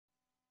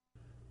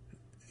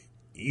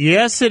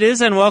Yes, it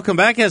is, and welcome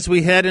back as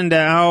we head into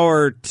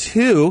hour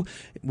two.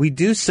 We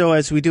do so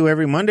as we do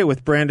every Monday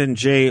with Brandon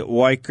J.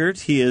 Weichert.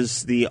 He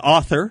is the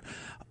author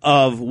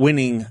of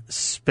Winning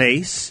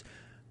Space,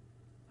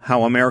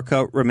 How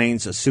America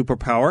Remains a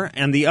Superpower,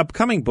 and the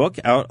upcoming book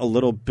out a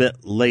little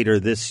bit later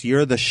this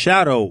year, The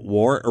Shadow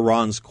War,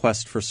 Iran's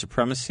Quest for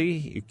Supremacy.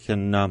 You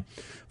can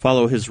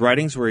follow his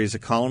writings where he's a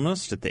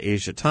columnist at the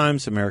Asia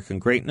Times, American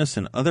Greatness,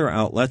 and other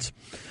outlets.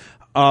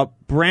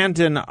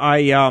 Brandon,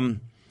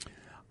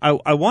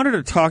 I wanted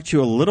to talk to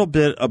you a little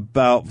bit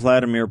about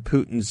Vladimir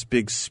Putin's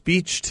big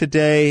speech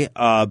today,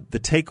 the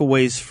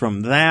takeaways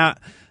from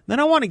that. Then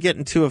I want to get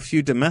into a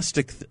few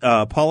domestic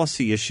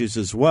policy issues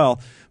as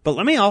well. But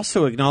let me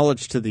also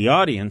acknowledge to the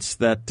audience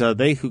that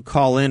they who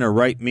call in or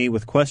write me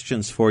with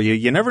questions for you,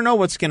 you never know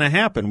what's going to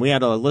happen. We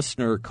had a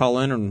listener call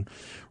in and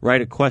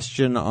write a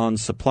question on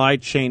supply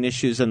chain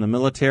issues in the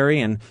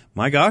military, and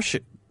my gosh,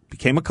 it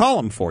became a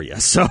column for you.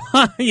 So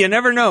you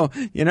never know.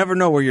 You never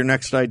know where your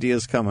next idea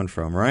is coming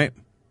from, right?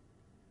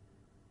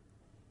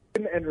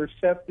 And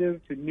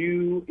receptive to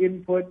new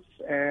inputs,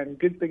 and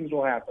good things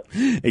will happen.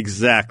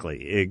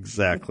 Exactly.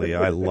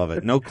 I love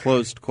it. No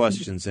closed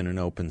questions in an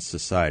open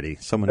society.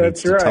 Someone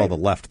needs to right. tell the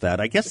left that.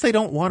 I guess they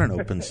don't want an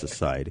open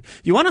society.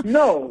 You want to?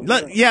 No.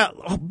 Yeah,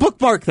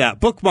 bookmark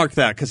that,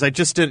 because I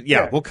just did.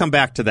 Yeah, we'll come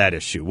back to that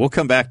issue. We'll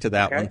come back to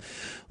that one.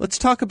 Let's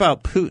talk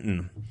about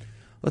Putin.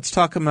 Let's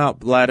talk about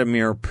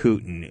Vladimir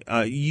Putin.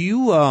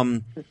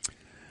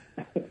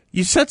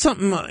 You said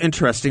something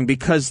interesting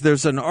because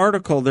there's an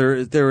article,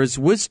 there is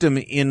wisdom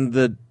in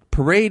the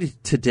parade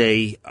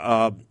today.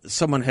 Mark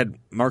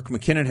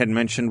McKinnon had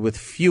mentioned with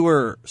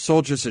fewer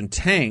soldiers and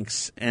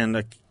tanks and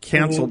a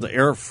canceled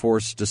Air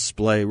Force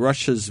display,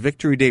 Russia's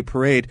Victory Day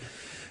parade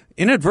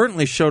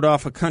inadvertently showed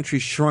off a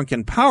country's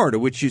shrunken power, to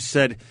which you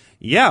said,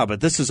 yeah, but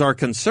this is our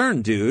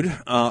concern, dude,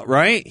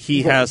 right?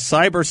 He has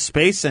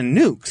cyberspace and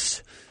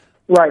nukes.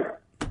 Right.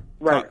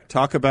 Right.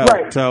 Talk about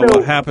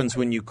what happens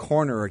when you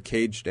corner a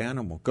caged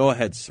animal. Go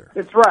ahead, sir.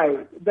 That's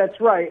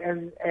right.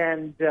 And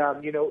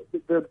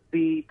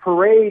the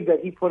parade that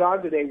he put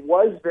on today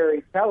was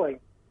very telling.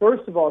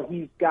 First of all,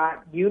 he's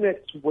got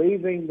units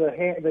waving the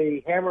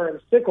hammer and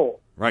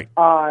sickle, right?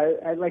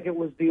 Like it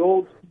was the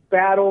old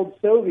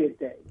Soviet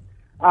days.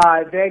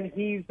 Then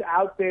he's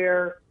out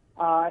there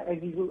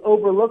and he's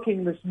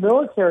overlooking this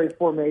military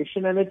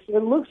formation, and it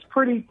looks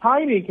pretty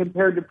tiny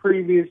compared to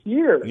previous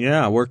years.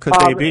 Yeah, where could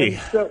they be?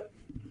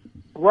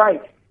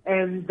 Right.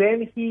 And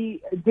then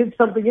he did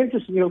something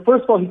interesting.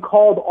 First of all, he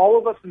called all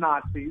of us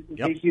Nazis, in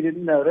case you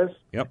didn't notice.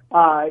 Yep.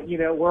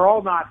 We're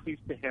all Nazis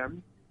to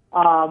him.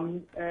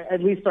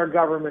 At least our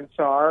governments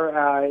are,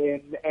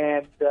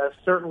 and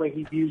certainly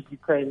he views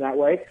Ukraine that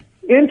way.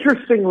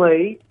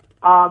 Interestingly,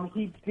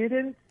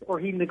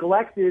 he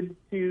neglected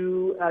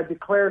to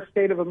declare a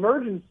state of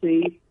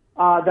emergency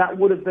that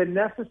would have been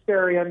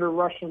necessary under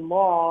Russian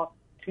law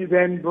to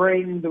then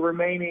bring the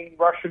remaining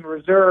Russian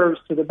reserves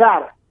to the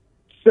battle.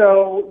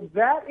 So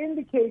that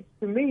indicates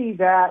to me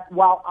that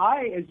while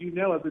I, as you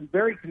know, have been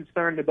very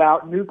concerned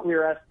about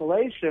nuclear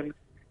escalation,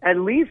 at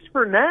least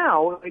for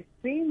now, it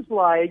seems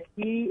like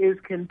he is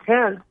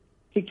content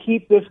to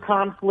keep this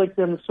conflict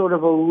in sort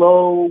of a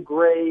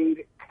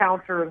low-grade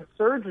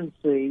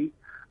counterinsurgency,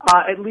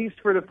 at least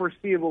for the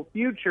foreseeable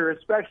future,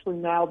 especially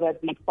now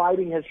that the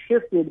fighting has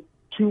shifted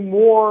to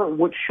more,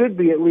 what should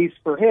be, at least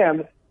for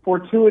him,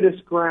 fortuitous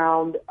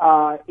ground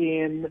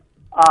in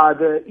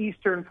the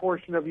eastern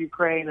portion of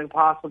Ukraine and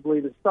possibly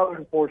the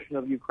southern portion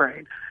of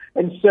Ukraine.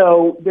 And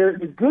so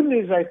the good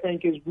news, I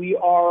think, is we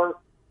are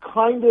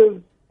kind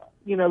of,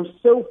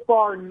 so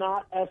far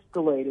not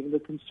escalating. The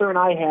concern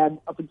I had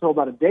up until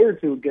about a day or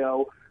two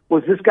ago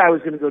was this guy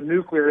was going to go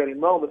nuclear at any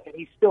moment, and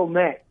he still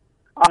may.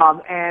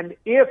 And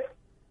if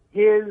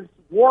his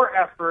war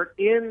effort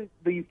in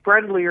the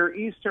friendlier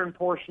eastern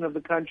portion of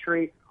the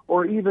country,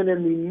 or even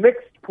in the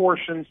mixed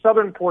portion,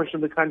 southern portion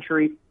of the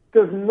country,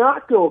 does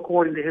not go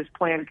according to his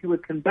plan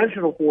with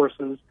conventional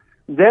forces,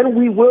 then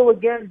we will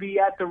again be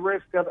at the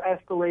risk of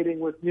escalating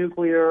with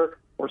nuclear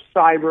or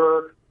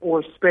cyber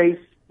or space,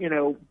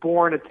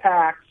 borne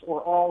attacks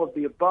or all of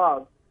the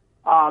above.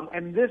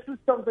 And this is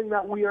something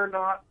that we are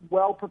not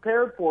well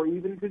prepared for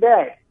even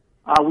today.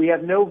 We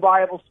have no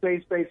viable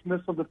space-based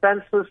missile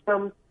defense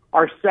system.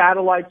 Our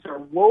satellites are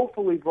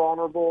woefully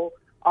vulnerable.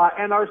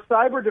 And our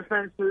cyber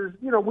defenses,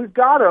 we've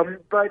got them,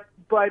 but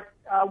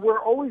we're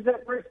always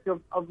at risk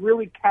of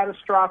really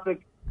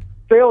catastrophic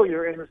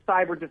failure in the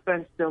cyber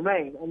defense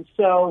domain. And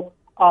so,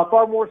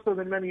 far more so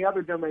than many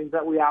other domains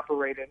that we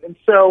operate in. And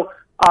so,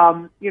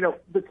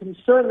 the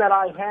concern that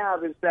I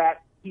have is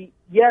that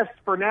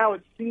for now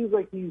it seems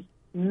like he's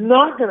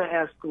not going to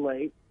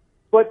escalate,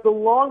 but the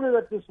longer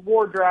that this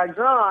war drags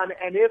on,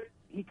 and if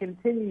he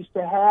continues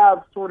to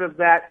have sort of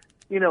that,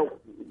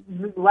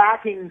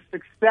 lacking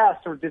success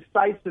or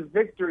decisive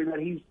victory that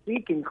he's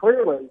seeking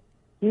clearly,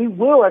 he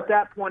will at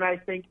that point, I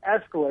think,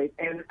 escalate.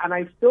 And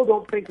I still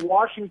don't think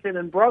Washington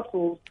and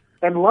Brussels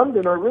and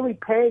London are really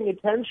paying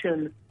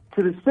attention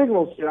to the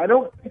signals here. I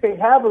don't think they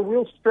have a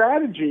real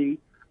strategy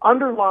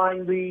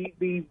underlying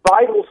the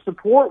vital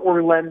support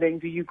we're lending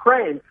to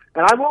Ukraine.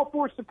 And I'm all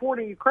for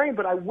supporting Ukraine,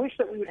 but I wish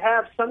that we would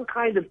have some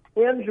kind of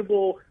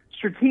tangible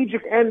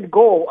strategic end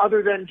goal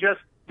other than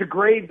just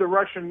degrade the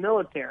Russian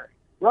military.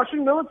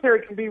 Russian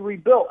military can be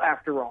rebuilt,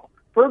 after all.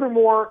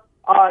 Furthermore,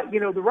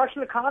 the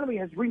Russian economy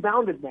has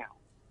rebounded now.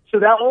 So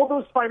that all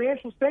those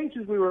financial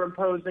sanctions we were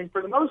imposing,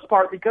 for the most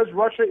part, because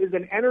Russia is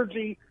an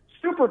energy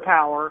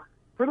superpower,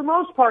 for the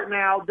most part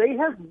now, they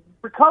have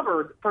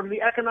recovered from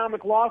the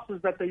economic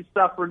losses that they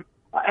suffered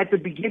at the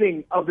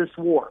beginning of this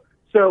war.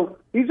 So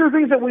these are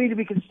things that we need to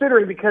be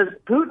considering because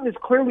Putin is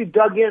clearly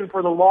dug in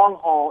for the long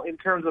haul in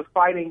terms of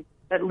fighting,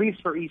 at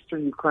least for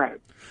eastern Ukraine.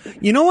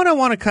 You know what I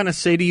want to kind of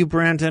say to you,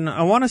 Brandon?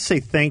 I want to say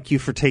thank you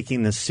for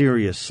taking this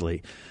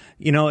seriously.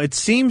 You know, it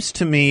seems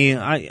to me,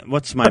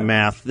 what's my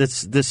math?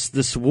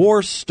 This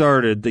war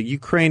started,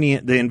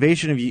 the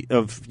invasion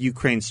of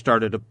Ukraine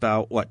started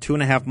about,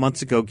 2.5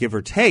 months ago, give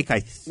or take. I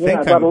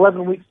think about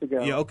 11 weeks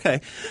ago. Yeah,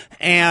 okay.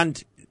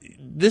 And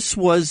this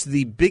was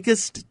the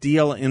biggest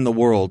deal in the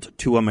world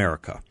to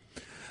America.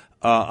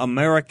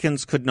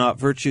 Americans could not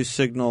virtue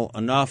signal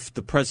enough.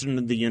 The President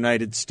of the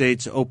United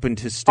States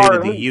opened his State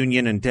of the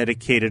Union and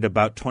dedicated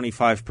about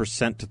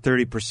 25% to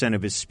 30%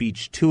 of his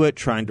speech to it,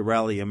 trying to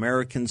rally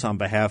Americans on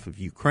behalf of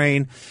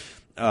Ukraine.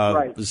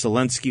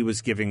 Zelensky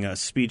was giving a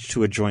speech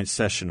to a joint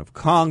session of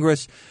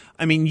Congress.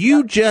 I mean,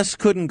 you just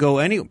couldn't go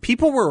any.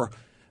 People were,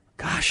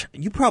 gosh,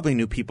 you probably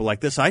knew people like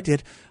this. I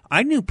did.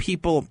 I knew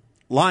people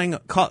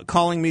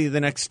calling me the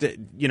next day,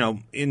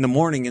 in the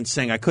morning and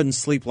saying, I couldn't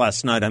sleep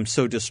last night. I'm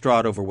so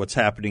distraught over what's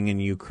happening in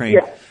Ukraine.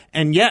 Yeah.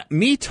 And yet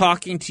me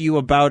talking to you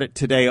about it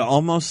today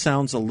almost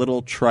sounds a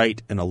little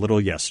trite and a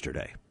little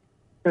yesterday.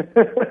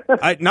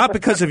 Not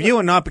because of you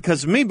and not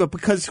because of me, but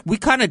because we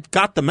kind of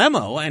got the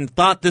memo and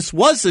thought this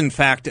was, in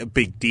fact, a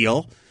big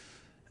deal.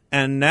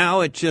 And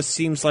now it just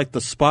seems like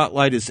the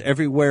spotlight is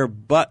everywhere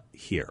but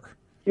here.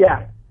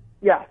 Yeah.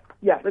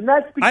 And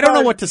that's because I don't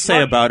know what to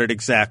say about it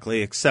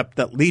exactly, except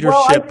that leadership.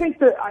 Well, I think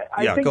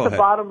the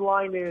bottom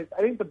line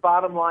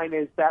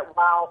is that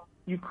while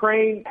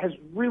Ukraine has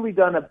really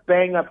done a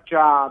bang-up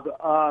job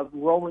of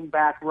rolling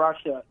back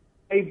Russia,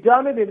 they've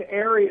done it in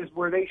areas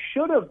where they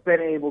should have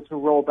been able to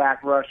roll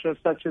back Russia,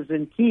 such as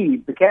in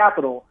Kyiv, the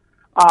capital.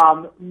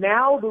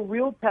 Now the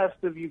real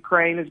test of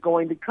Ukraine is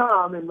going to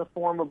come in the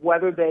form of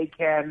whether they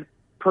can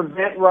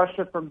prevent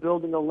Russia from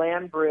building a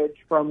land bridge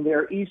from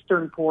their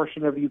eastern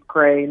portion of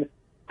Ukraine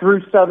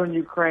through southern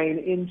Ukraine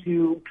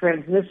into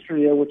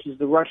Transnistria, which is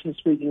the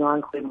Russian-speaking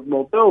enclave of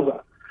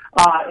Moldova.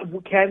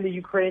 Can the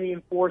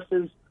Ukrainian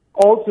forces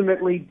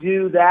ultimately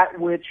do that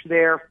which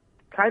their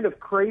kind of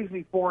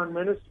crazy foreign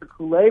minister,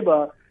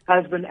 Kuleba,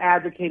 has been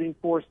advocating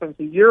for since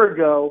a year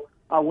ago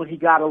when he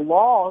got a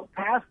law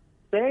passed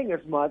saying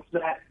as much,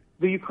 that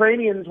the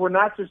Ukrainians were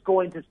not just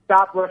going to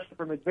stop Russia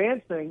from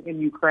advancing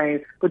in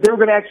Ukraine, but they were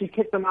going to actually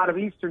kick them out of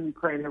eastern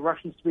Ukraine, the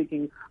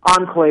Russian-speaking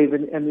enclave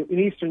in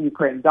eastern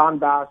Ukraine,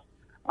 Donbass,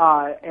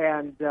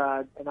 and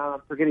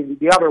I'm forgetting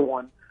the other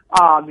one,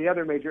 the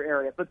other major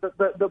area. But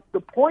the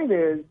point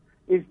is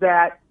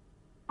that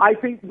I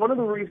think one of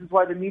the reasons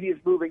why the media is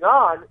moving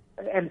on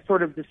and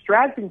sort of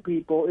distracting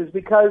people is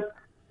because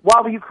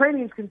while the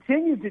Ukrainians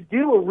continue to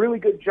do a really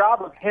good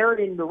job of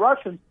harrying the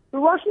Russians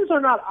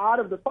are not out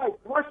of the fight.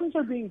 The Russians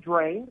are being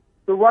drained.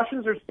 The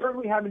Russians are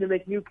certainly having to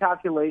make new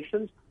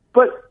calculations.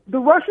 But the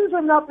Russians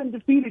have not been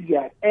defeated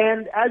yet.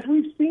 And as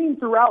we've seen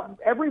throughout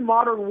every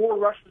modern war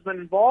Russia's been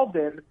involved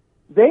in,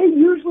 they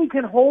usually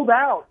can hold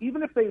out.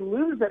 Even if they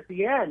lose at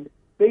the end,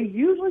 they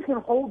usually can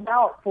hold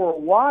out for a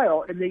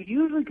while, and they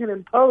usually can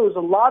impose a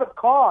lot of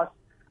costs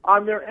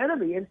on their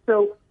enemy. And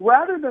so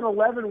rather than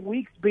 11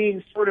 weeks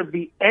being sort of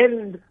the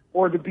end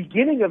or the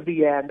beginning of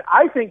the end,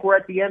 I think we're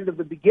at the end of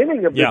the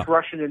beginning of this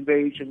Russian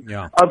invasion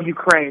of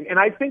Ukraine. And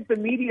I think the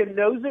media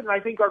knows it, and I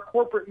think our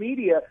corporate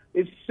media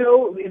is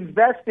so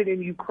invested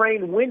in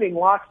Ukraine winning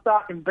lock,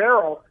 stock, and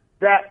barrel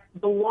that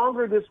the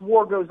longer this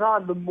war goes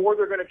on, the more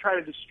they're going to try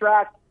to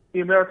distract the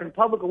American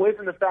public away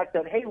from the fact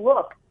that, hey,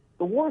 look,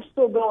 the war's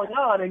still going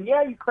on, and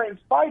Ukraine's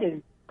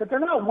fighting, but they're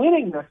not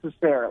winning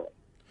necessarily.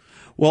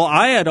 Well,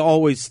 I had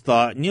always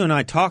thought, and you and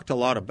I talked a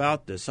lot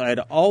about this, I had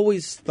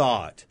always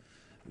thought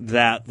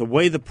that the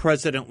way the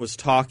president was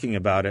talking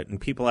about it,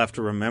 and people have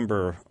to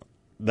remember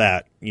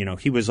that,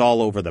 he was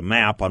all over the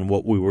map on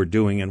what we were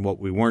doing and what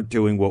we weren't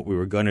doing, what we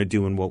were going to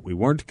do and what we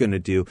weren't going to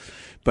do.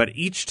 But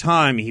each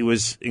time he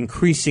was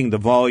increasing the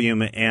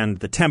volume and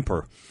the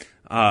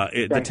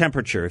the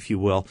temperature, if you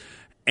will.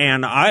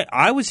 And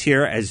I was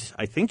here, as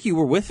I think you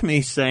were with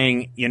me,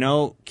 saying,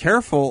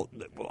 careful,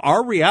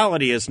 our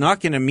reality is not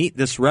going to meet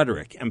this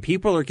rhetoric, and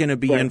people are going to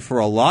be in for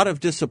a lot of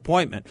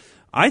disappointment.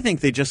 I think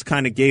they just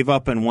kind of gave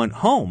up and went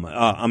home,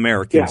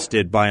 Americans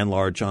did, by and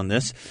large, on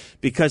this,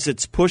 because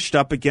it's pushed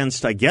up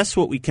against, I guess,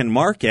 what we can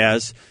mark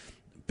as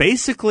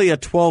basically a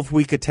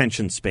 12-week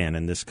attention span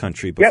in this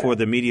country before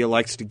the media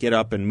likes to get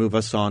up and move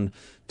us on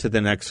to the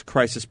next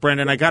crisis.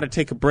 Brandon, I got to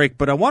take a break,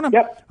 but I want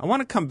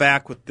to come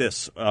back with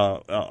this.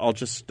 I'll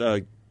just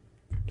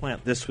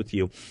plant this with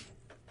you.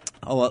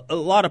 A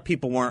lot of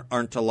people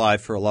aren't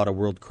alive for a lot of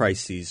world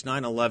crises.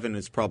 9/11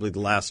 is probably the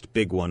last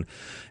big one.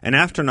 And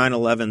after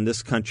 9/11,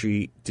 this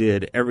country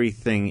did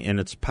everything in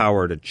its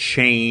power to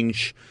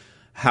change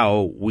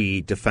how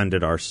we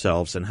defended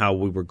ourselves and how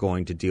we were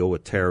going to deal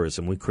with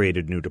terrorism. We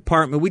created a new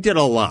department. We did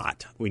a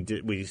lot. We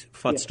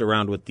futzed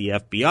around with the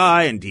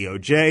FBI and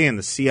DOJ and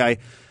the CIA.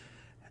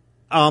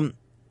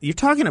 You're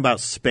talking about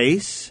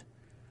space.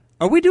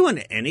 Are we doing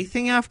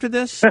anything after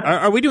this?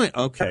 Are we doing?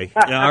 Okay.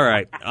 Yeah, all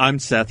right. I'm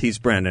Seth. He's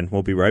Brandon.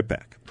 We'll be right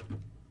back.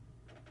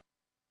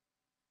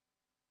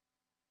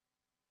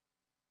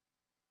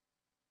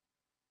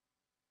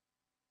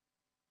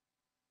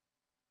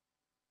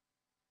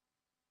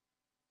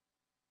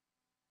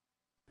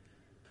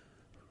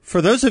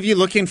 For those of you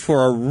looking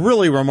for a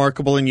really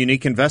remarkable and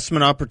unique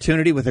investment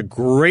opportunity with a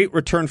great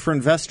return for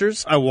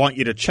investors, I want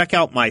you to check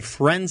out my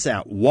friends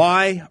at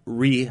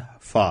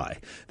Weichert.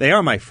 They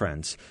are my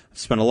friends. I've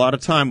spent a lot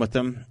of time with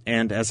them,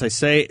 and as I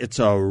say, it's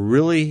a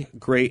really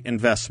great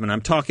investment.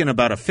 I'm talking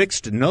about a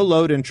fixed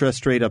no-load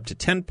interest rate up to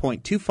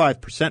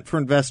 10.25% for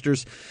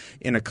investors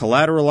in a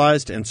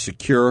collateralized and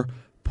secure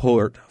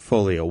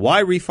portfolio.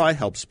 Weichert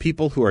helps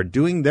people who are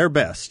doing their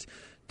best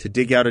to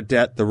dig out of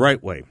debt the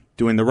right way.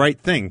 Doing the right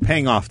thing,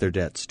 paying off their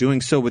debts,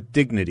 doing so with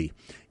dignity,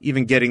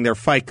 even getting their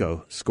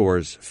FICO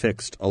scores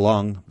fixed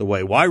along the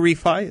way.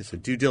 Weichert is a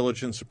due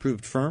diligence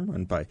approved firm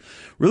run by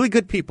really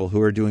good people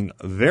who are doing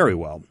very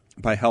well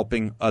by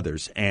helping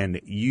others,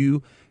 and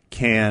you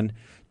can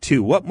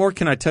too. What more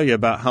can I tell you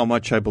about how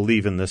much I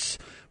believe in this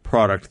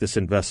product, this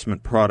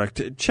investment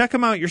product? Check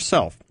them out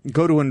yourself.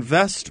 Go to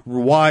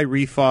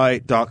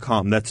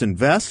investwyrefi.com. That's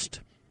invest,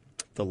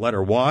 the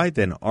letter Y,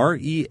 then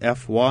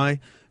REFY.com,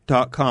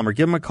 or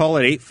give them a call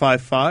at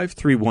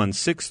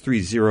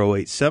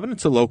 855-316-3087.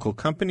 It's a local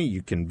company.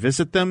 You can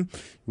visit them.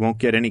 You won't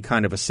get any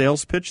kind of a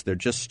sales pitch. They're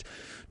just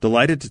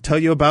delighted to tell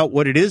you about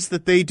what it is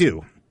that they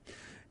do.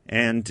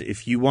 And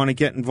if you want to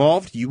get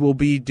involved, you will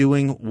be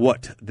doing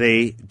what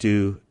they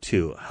do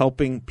too,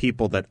 helping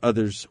people that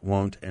others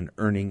won't and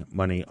earning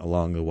money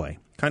along the way.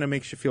 Kind of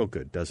makes you feel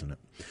good, doesn't it?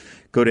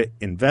 Go to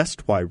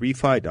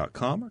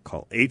investwyrefi.com or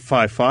call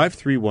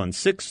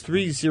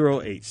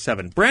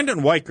 855-316-3087.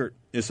 Brandon Weichert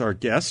is our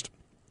guest.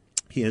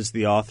 He is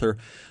the author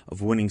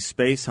of Winning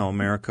Space, How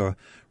America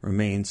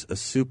Remains a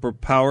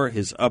Superpower.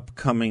 His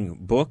upcoming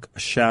book, The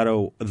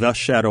Shadow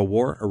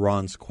War,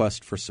 Iran's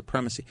Quest for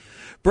Supremacy.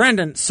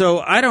 Brandon, so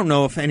I don't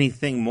know if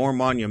anything more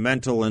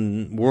monumental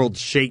and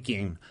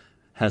world-shaking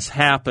has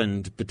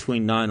happened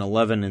between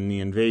 9/11 and the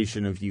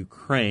invasion of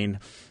Ukraine.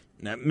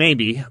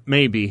 Maybe,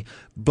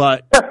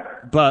 but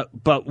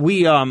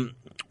we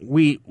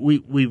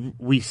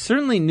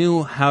certainly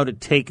knew how to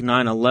take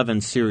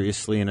 9/11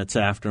 seriously in its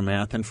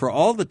aftermath, and for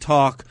all the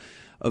talk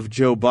of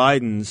Joe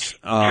Biden's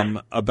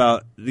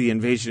about the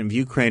invasion of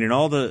Ukraine and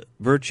all the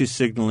virtue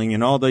signaling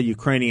and all the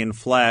Ukrainian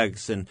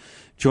flags and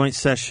joint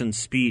session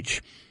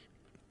speech,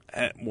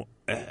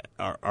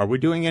 are we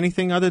doing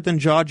anything other than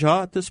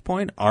jaw at this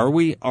point? Are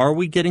we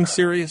getting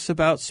serious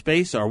about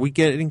space? Are we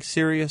getting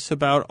serious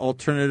about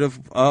alternative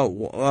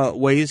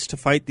ways to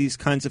fight these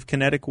kinds of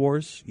kinetic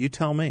wars? You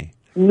tell me.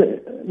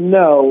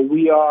 No,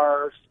 we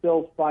are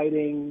still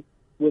fighting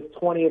with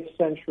 20th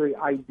century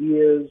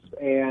ideas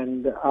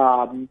and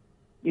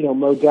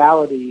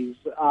modalities.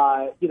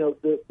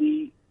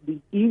 The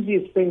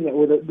easiest thing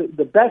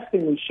the best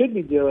thing we should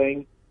be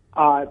doing,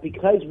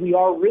 because we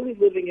are really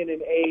living in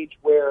an age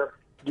where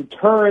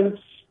defensive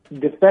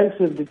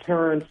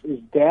deterrence is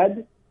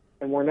dead,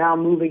 and we're now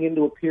moving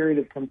into a period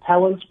of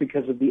compellence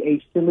because of the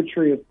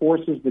asymmetry of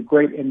forces, the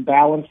great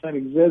imbalance that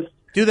exists.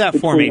 Do that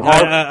for me.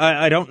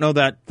 I don't know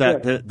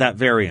that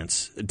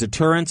variance.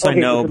 Deterrence, okay, I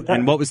know.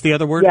 And what was the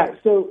other word? Yeah,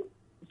 so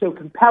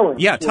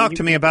compellence. Yeah, talk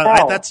to me about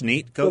that. That's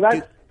neat. Do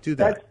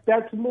that.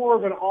 That's more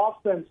of an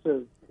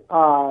offensive.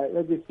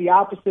 It's the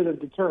opposite of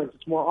deterrence.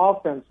 It's more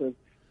offensive.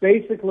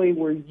 Basically,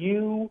 where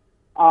you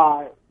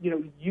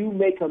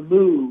make a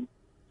move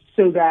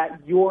so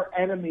that your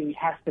enemy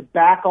has to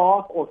back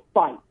off or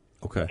fight.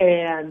 Okay.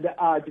 And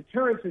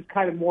deterrence is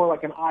kind of more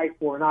like an eye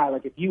for an eye.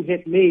 Like if you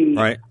hit me,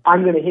 right,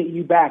 I'm going to hit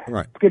you back.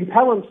 Right.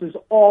 Compellence is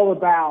all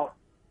about,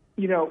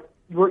 you're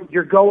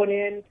going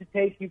in to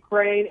take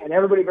Ukraine, and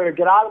everybody better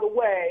get out of the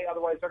way,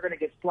 otherwise they're going to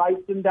get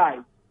sliced and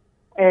diced.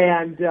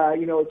 And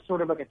it's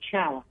sort of like a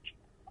challenge.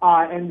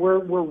 And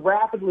we're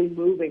rapidly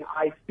moving,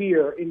 I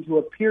fear, into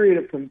a period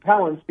of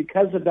compellence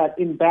because of that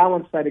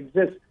imbalance that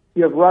exists.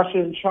 You have Russia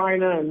and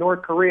China and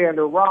North Korea and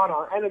Iran,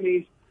 our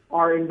enemies,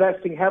 are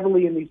investing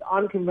heavily in these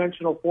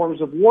unconventional forms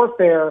of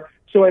warfare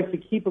so as to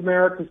keep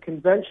America's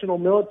conventional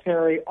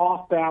military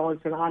off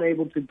balance and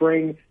unable to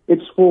bring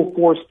its full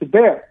force to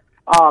bear.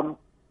 Our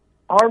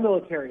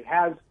military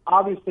has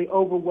obviously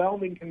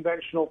overwhelming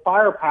conventional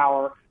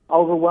firepower,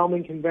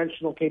 overwhelming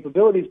conventional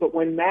capabilities, but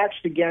when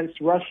matched against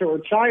Russia or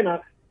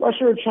China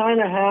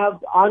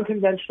have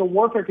unconventional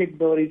warfare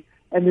capabilities,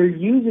 and they're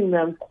using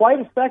them quite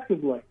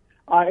effectively.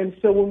 And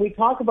so when we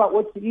talk about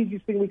what's the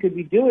easiest thing we could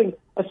be doing,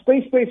 a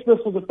space-based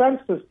missile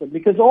defense system,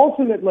 because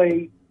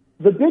ultimately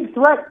the big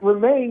threat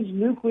remains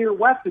nuclear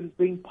weapons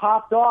being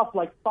popped off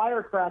like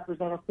firecrackers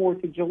on a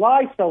 4th of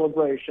July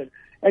celebration.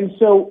 And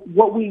so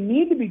what we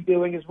need to be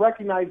doing is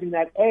recognizing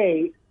that,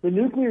 A, the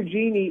nuclear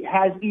genie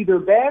has either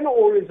been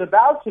or is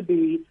about to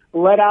be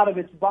let out of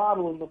its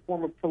bottle in the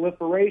form of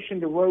proliferation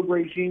to rogue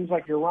regimes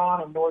like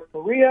Iran and North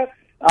Korea,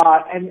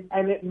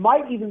 and it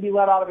might even be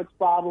let out of its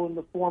bottle in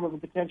the form of a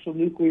potential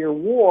nuclear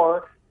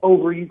war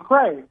over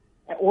Ukraine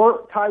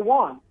or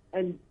Taiwan.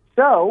 And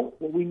so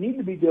what we need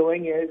to be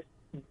doing is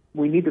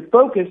we need to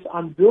focus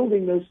on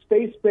building those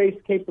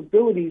space-based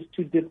capabilities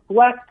to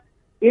deflect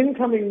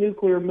incoming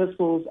nuclear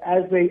missiles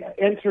as they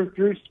enter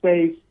through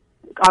space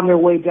on their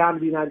way down to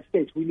the United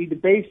States. We need to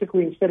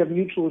basically, instead of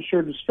mutual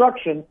assured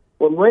destruction,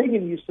 what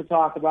Reagan used to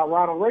talk about,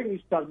 Ronald Reagan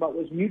used to talk about,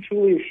 was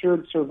mutually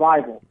assured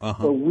survival.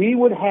 So we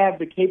would have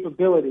the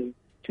capability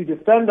to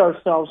defend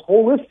ourselves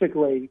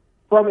holistically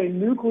from a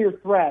nuclear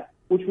threat,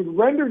 which would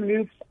render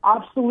nukes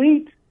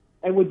obsolete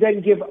and would then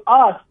give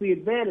us the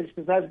advantage,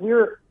 because as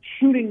we're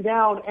shooting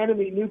down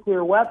enemy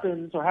nuclear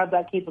weapons or have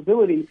that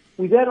capability,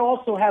 we then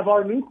also have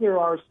our nuclear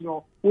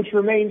arsenal, which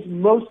remains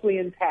mostly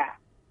intact.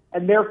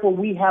 And therefore,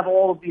 we have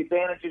all of the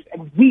advantages,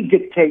 and we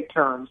dictate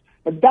terms.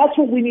 And that's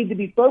what we need to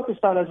be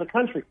focused on as a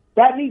country.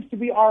 That needs to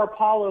be our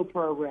Apollo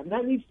program.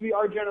 That needs to be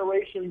our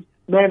generation's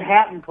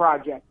Manhattan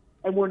Project.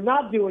 And we're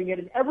not doing it.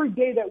 And every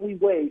day that we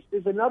waste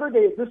is another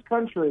day that this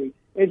country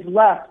is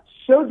left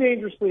so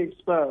dangerously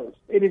exposed.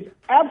 It is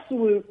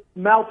absolute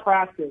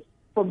malpractice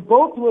from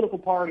both political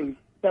parties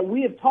that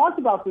we have talked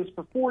about this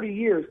for 40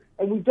 years,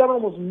 and we've done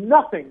almost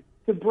nothing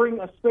to bring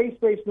a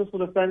space-based missile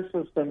defense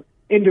system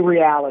into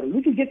reality.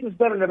 We could get this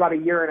done in about a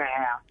year and a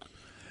half.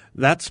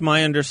 That's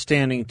my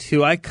understanding,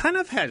 too. I kind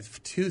of had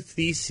two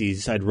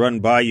theses I'd run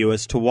by you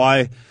as to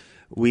why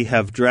we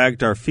have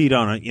dragged our feet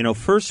on it. You know,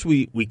 first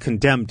we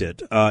condemned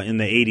it in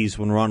the 80s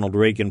when Ronald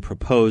Reagan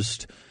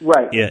proposed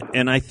it.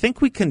 And I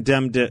think we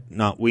condemned it,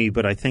 not we,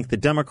 but I think the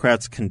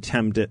Democrats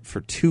condemned it for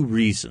two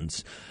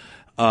reasons.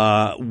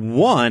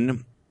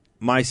 One,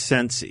 my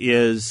sense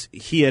is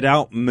he had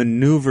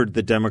outmaneuvered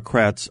the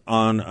Democrats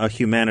on a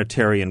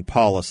humanitarian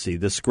policy.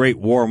 This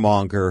great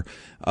warmonger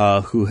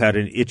who had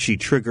an itchy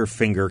trigger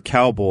finger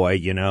cowboy,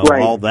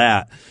 all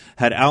that,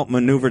 had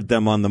outmaneuvered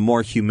them on the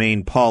more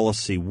humane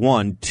policy.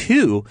 One.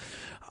 Two,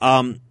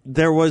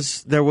 there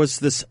was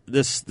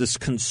this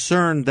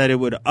concern that it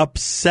would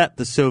upset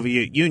the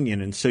Soviet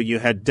Union, and so you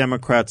had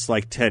Democrats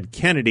like Ted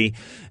Kennedy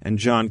and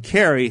John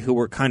Kerry who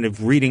were kind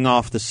of reading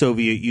off the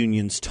Soviet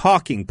Union's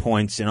talking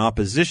points in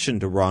opposition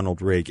to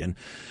Ronald Reagan.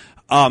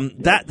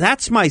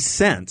 That's my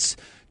sense.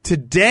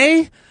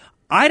 Today,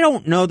 I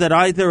don't know that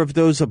either of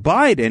those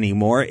abide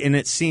anymore, and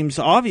it seems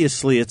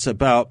obviously it's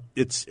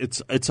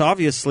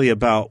obviously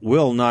about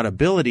will, not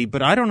ability.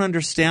 But I don't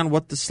understand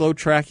what the slow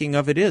tracking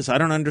of it is. I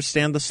don't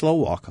understand the slow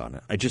walk on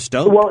it. I just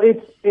don't. Well,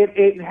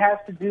 it has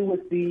to do with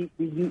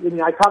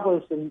I talk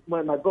about this in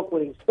my book,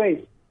 Winning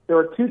Space. There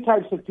are two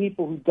types of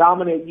people who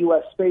dominate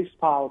U.S. space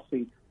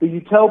policy: the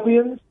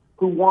utopians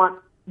who want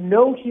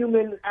no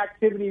human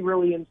activity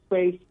really in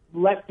space,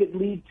 let it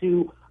lead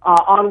to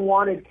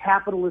unwanted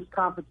capitalist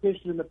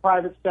competition in the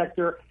private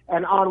sector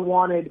and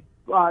unwanted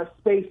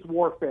space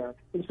warfare.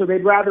 And so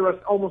they'd rather us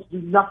almost do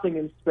nothing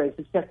in space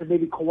except to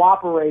maybe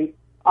cooperate,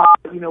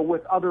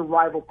 with other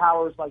rival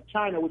powers like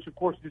China, which of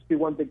course would just be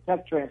one big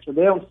tech transfer.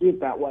 They don't see it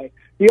that way.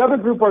 The other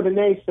group are the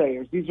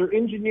naysayers. These are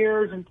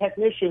engineers and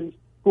technicians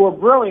who are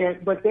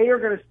brilliant, but they are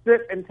going to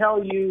sit and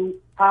tell you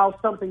how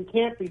something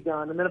can't be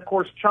done. And then, of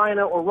course,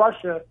 China or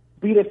Russia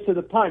beat us to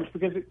the punch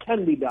because it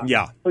can be done.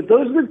 Yeah. But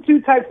those are the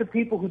two types of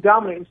people who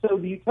dominate. And so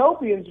the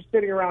utopians are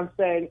sitting around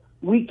saying,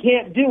 we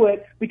can't do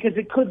it because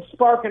it could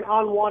spark an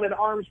unwanted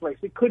arms race.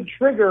 It could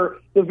trigger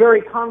the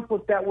very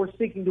conflict that we're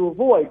seeking to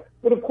avoid.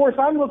 But, of course,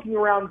 I'm looking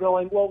around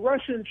going, well,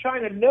 Russia and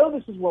China know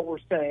this is what we're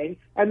saying,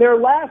 and they're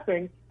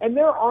laughing, and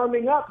they're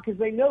arming up because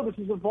they know this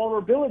is a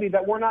vulnerability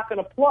that we're not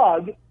going to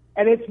plug,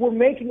 and we're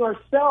making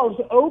ourselves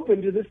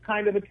open to this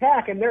kind of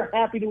attack, and they're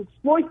happy to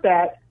exploit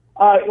that.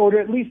 Or to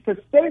at least to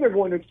say they're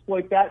going to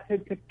exploit that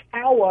to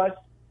cow us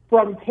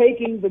from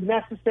taking the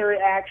necessary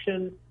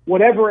action,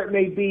 whatever it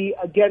may be,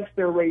 against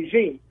their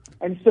regime.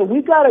 And so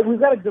we've got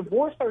to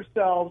divorce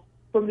ourselves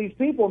from these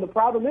people. And the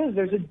problem is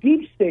there's a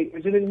deep state,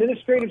 there's an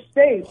administrative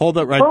state. Hold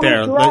it right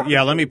there.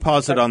 Let me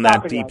pause it on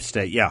that deep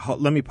state. Yeah,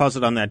 let me pause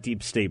it on that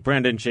deep state.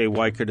 Brandon J.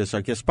 Weichert is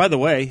our guest. By the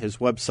way, his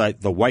website,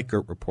 The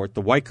Weichert Report,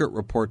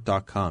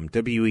 theweichertreport.com,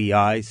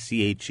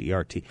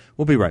 WEICHERT.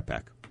 We'll be right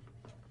back.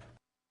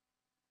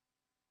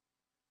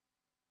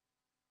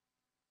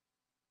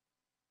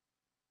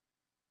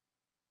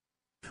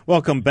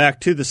 Welcome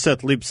back to the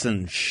Seth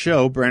Leibsohn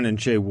Show. Brandon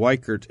J.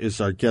 Weichert is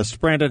our guest.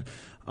 Brandon,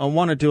 I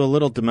want to do a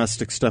little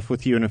domestic stuff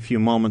with you in a few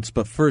moments,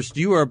 but first,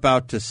 you are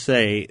about to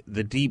say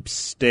the deep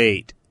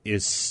state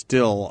is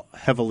still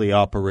heavily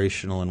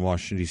operational in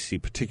Washington, D.C.,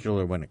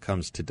 particularly when it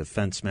comes to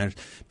defense matters.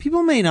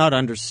 People may not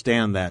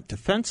understand that.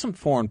 Defense and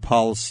foreign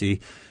policy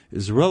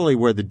is really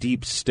where the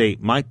deep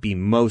state might be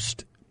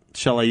most,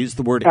 shall I use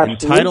the word,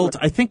 entitled?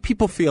 I think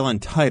people feel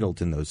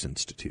entitled in those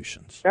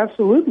institutions.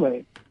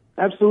 Absolutely.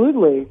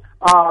 Absolutely.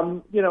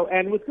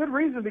 And with good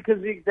reason,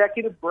 because the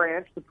executive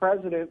branch, the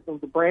president,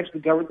 the branch of the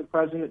government the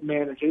president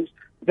manages,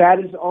 that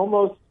is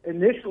almost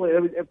initially,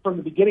 from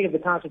the beginning of the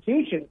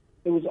Constitution,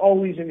 it was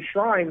always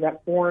enshrined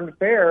that foreign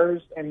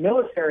affairs and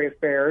military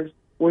affairs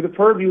were the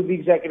purview of the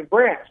executive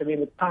branch. I mean,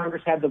 the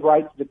Congress had the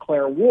right to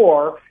declare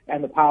war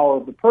and the power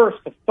of the purse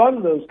to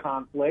fund those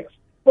conflicts,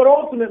 but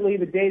ultimately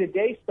the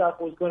day-to-day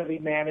stuff was going to be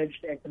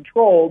managed and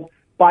controlled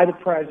by the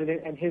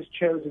president and his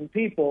chosen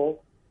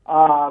people.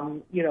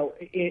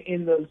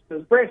 In those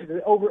branches,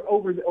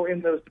 or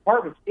in those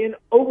departments.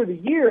 Over the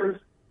years,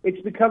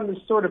 it's become this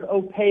sort of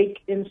opaque,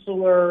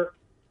 insular,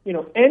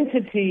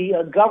 entity,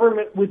 a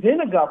government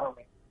within a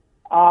government.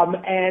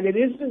 And it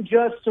isn't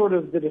just sort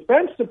of the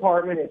Defense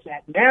Department. It's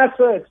at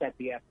NASA. It's at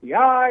the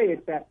FBI.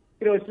 It's at,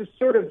 it's this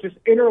sort of just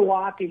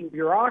interlocking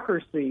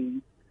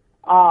bureaucracy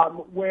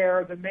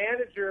where the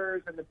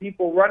managers and the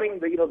people running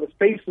the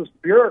faceless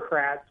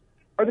bureaucrats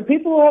are the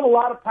people who have a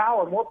lot of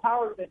power, more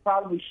power than they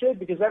probably should,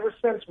 because ever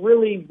since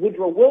really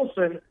Woodrow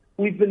Wilson,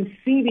 we've been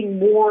ceding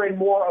more and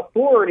more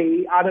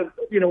authority out of,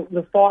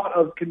 the thought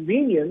of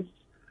convenience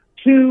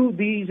to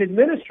these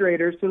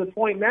administrators, to the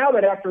point now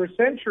that after a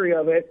century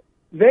of it,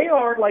 they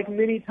are like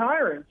mini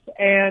tyrants.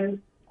 And,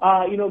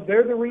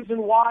 they're the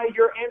reason why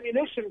your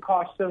ammunition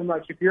costs so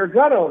much if you're a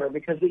gun owner,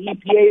 because the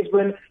EPA has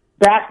been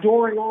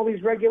backdooring all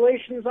these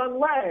regulations on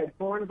lead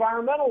for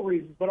environmental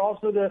reasons, but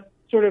also to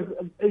sort of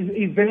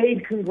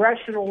evade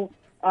congressional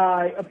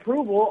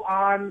approval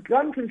on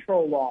gun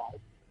control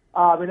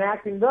laws,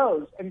 enacting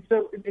those. And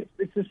so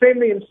it's the same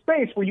thing in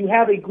space, where you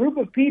have a group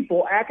of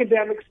people,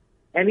 academics,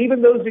 and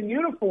even those in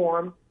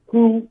uniform,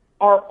 who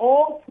are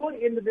all put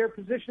into their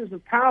positions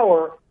of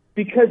power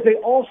because they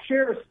all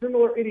share a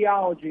similar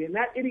ideology. And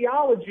that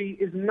ideology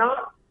is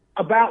not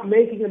about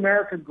making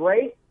America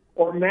great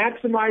or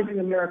maximizing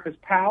America's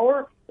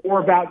power or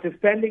about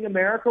defending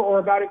America or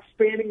about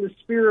expanding the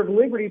sphere of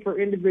liberty for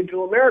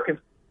individual Americans.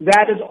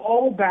 That is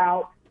all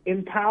about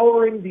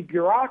empowering the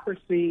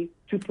bureaucracy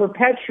to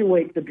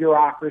perpetuate the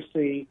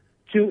bureaucracy,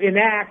 to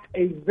enact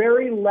a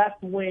very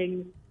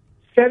left-wing,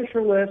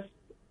 centralist,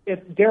 if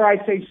dare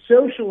I say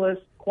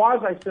socialist,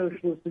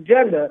 quasi-socialist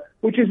agenda,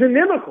 which is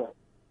inimical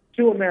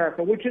to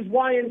America, which is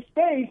why in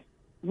space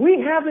we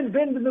haven't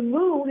been to the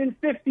moon in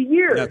 50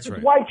 years. That's right.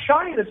 It's why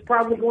China's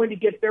probably going to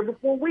get there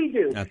before we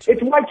do. That's right.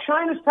 It's why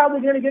China's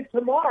probably going to get to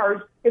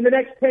Mars in the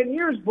next 10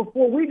 years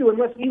before we do,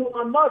 unless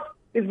Elon Musk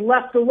is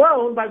left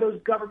alone by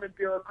those government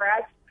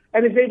bureaucrats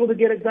and is able to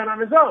get it done on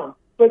his own.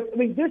 But I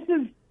mean, this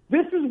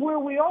is where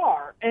we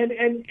are, and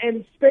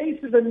space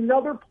is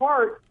another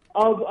part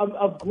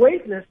of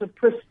greatness, of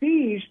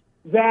prestige,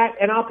 that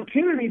an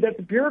opportunity that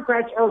the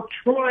bureaucrats are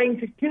trying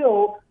to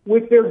kill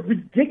with their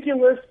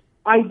ridiculous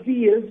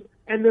ideas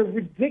and their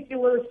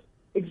ridiculous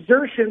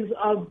exertions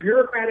of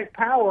bureaucratic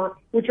power,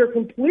 which are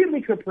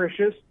completely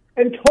capricious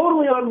and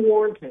totally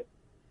unwarranted.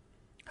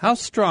 How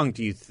strong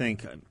do you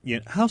think?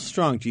 How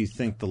strong do you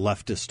think the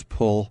leftist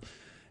pull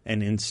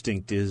and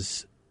instinct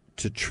is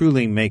to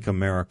truly make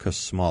America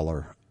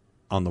smaller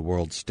on the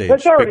world stage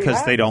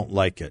because they don't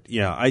like it?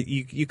 Yeah,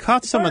 you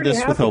caught some of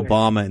this with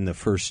Obama in the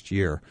first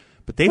year,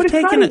 but they've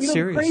taken it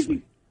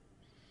seriously.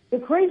 The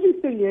crazy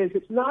thing is,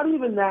 it's not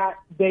even that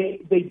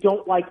they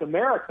don't like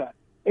America.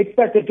 It's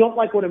that they don't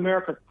like what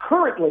America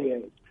currently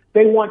is.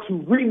 They want to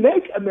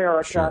remake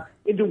America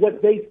into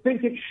what they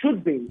think it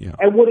should be. Yeah.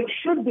 And what it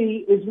should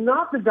be is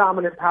not the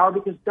dominant power,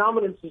 because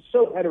dominance is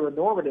so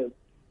heteronormative.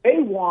 They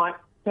want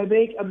to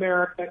make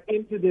America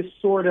into this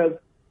sort of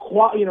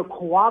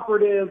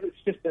cooperative, it's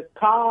just a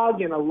cog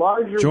in a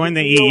larger... Join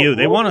the EU.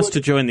 They want us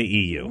to join the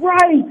EU.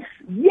 Right.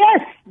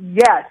 Yes.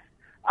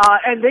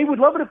 And they would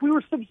love it if we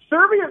were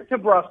subservient to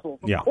Brussels,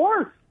 of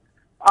course.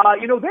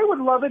 They would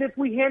love it if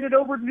we handed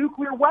over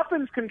nuclear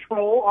weapons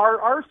control, our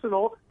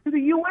arsenal, to the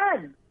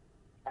UN.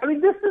 I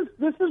mean, this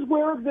is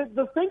where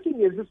the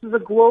thinking is. This is a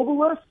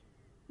globalist,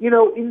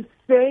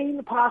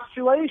 insane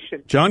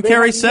postulation. John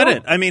Kerry said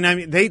it. I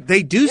mean,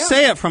 they do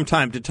say it from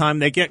time to time.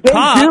 They get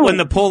caught when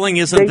the polling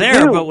isn't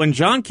there. But when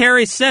John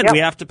Kerry said we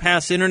have to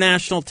pass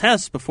international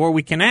tests before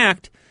we can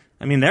act,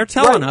 I mean, they're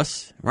telling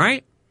us,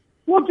 right?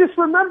 Well, just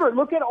remember,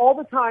 look at all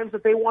the times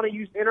that they want to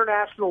use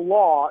international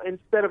law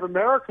instead of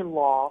American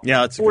law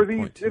for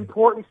these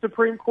important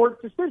Supreme Court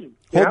decisions.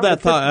 Hold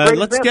that thought.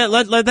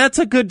 That's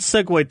a good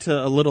segue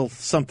to a little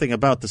something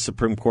about the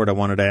Supreme Court I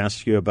wanted to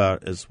ask you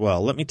about as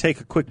well. Let me take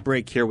a quick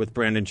break here with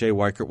Brandon J.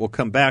 Weichert. We'll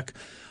come back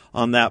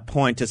on that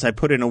point as I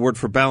put in a word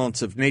for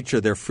balance of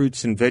nature, their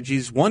fruits and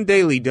veggies. One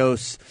daily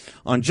dose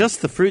on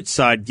just the fruit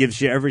side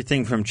gives you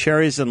everything from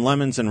cherries and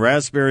lemons and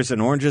raspberries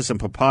and oranges and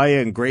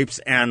papaya and grapes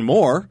and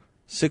more.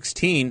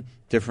 16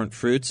 different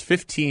fruits,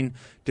 15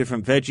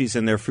 different veggies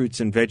in their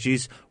fruits and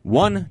veggies.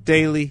 One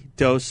daily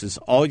dose is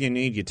all you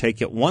need. You take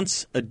it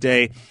once a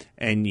day,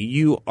 and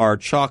you are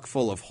chock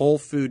full of whole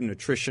food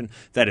nutrition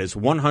that is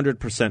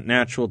 100%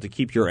 natural to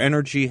keep your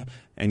energy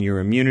and your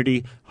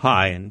immunity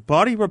high. And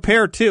body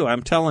repair, too.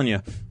 I'm telling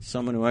you,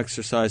 someone who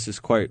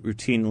exercises quite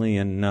routinely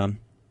and,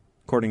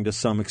 according to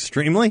some,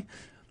 extremely,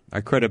 I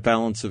credit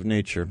Balance of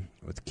Nature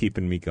with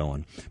keeping me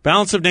going.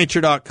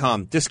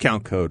 Balanceofnature.com,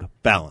 discount code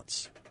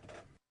BALANCE.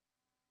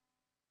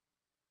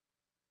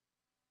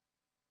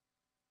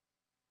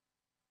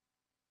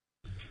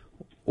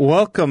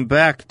 Welcome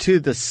back to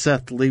the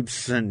Seth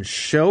Leibsohn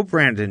Show.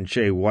 Brandon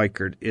J.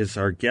 Weichert is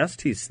our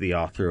guest. He's the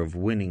author of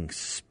Winning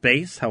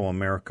Space, How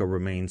America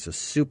Remains a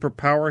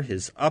Superpower.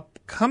 His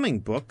upcoming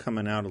book,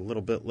 coming out a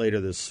little bit later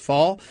this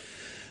fall,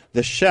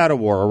 The Shadow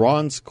War,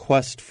 Iran's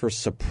Quest for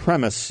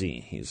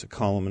Supremacy. He's a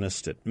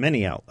columnist at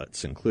many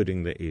outlets,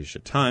 including the Asia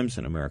Times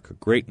and America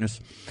Greatness.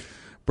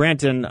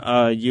 Brandon,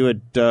 you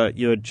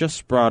had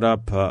just brought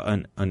up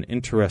an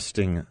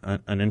interesting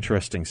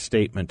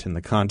statement in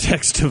the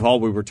context of all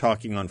we were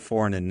talking on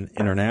foreign and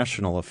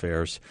international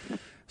affairs.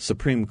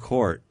 Supreme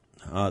Court,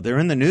 they're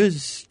in the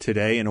news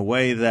today in a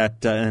way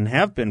that, and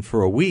have been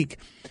for a week,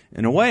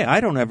 in a way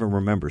I don't ever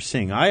remember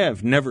seeing. I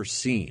have never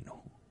seen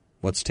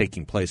what's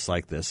taking place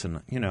like this,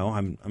 and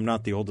I'm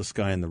not the oldest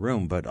guy in the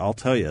room, but I'll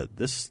tell you,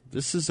 this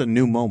is a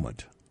new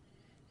moment.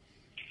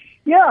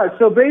 Yeah,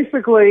 so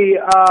basically,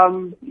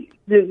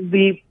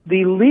 the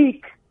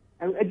leak,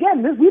 and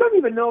again, we don't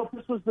even know if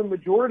this was the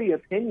majority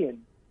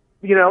opinion,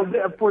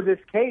 for this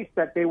case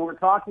that they were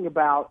talking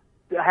about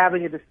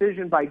having a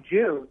decision by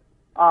June.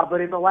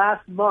 But in the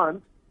last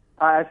month,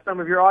 as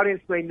some of your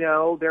audience may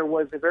know, there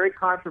was a very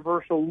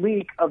controversial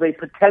leak of a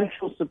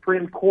potential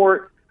Supreme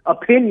Court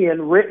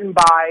opinion written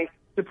by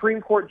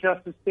Supreme Court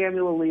Justice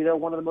Samuel Alito,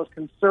 one of the most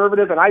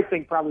conservative and I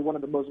think probably one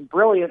of the most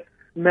brilliant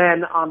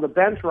men on the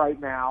bench right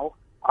now,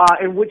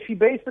 in which he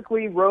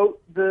basically wrote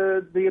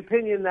the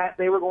opinion that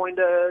they were going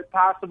to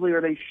possibly,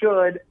 or they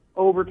should,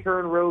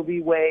 overturn Roe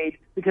v. Wade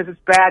because it's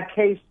bad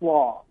case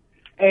law.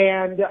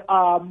 And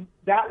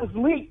that was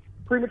leaked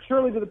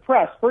prematurely to the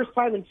press. First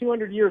time in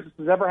 200 years this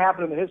has ever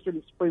happened in the history of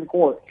the Supreme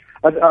Court.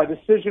 A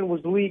decision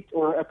was leaked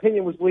or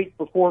opinion was leaked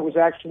before it was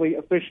actually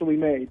officially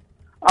made.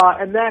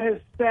 And that has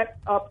set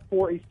up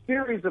for a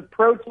series of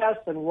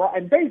protests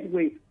and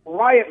basically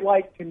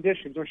riot-like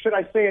conditions, or should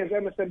I say, as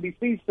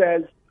MSNBC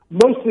says,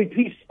 mostly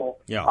peaceful,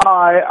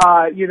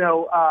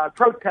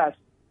 protests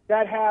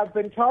that have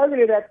been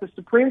targeted at the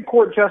Supreme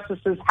Court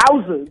justices'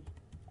 houses,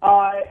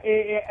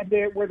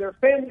 where their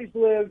families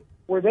live,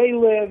 where they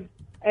live,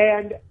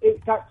 and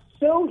it got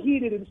so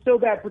heated and so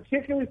bad,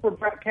 particularly for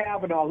Brett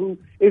Kavanaugh, who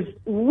is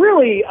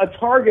really an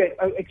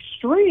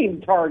extreme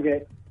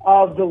target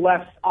of the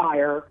left's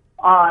ire,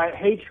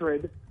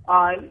 hatred.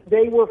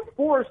 They were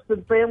forced, the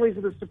families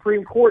of the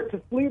Supreme Court, to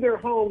flee their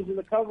homes in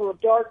the cover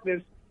of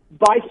darkness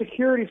by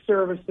security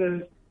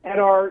services and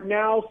are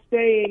now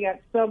staying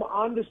at some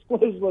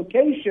undisclosed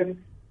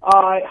location,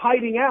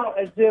 hiding out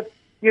as if,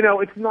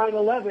 it's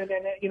 9/11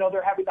 and,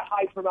 they're having to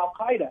hide from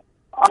Al-Qaeda.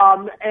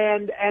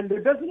 And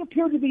there doesn't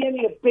appear to be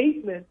any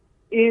abatement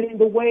in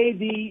the way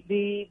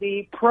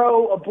the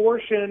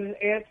pro-abortion,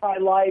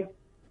 anti-life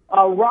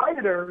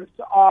rioters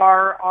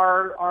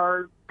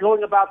are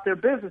going about their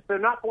business. They're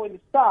not going to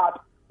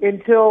stop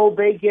until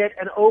they get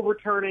an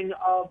overturning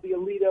of the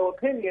Alito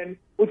opinion,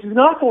 which is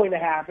not going to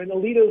happen.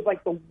 Alito is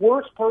like the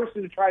worst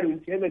person to try to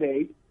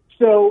intimidate.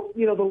 So,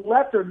 the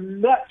left are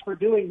nuts for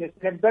doing this.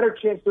 They have a better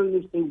chance doing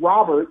this than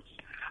Roberts.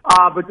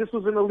 But this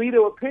was an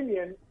Alito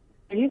opinion.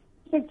 And he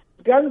thinks,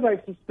 guns, I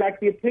suspect,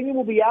 the opinion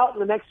will be out in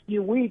the next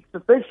few weeks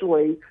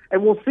officially,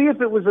 and we'll see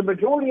if it was a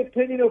majority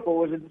opinion or if it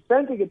was a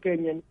dissenting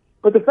opinion.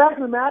 But the fact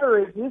of the matter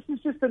is, this is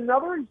just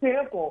another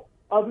example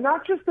of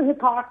not just the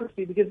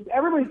hypocrisy, because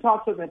everybody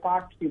talks about the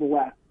hypocrisy of the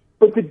left,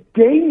 but the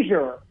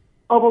danger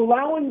of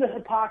allowing the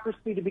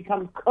hypocrisy to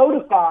become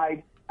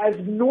codified as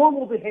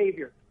normal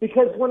behavior.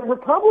 Because when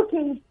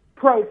Republicans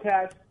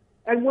protest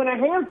and when a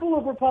handful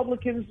of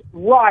Republicans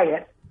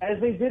riot, as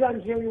they did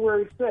on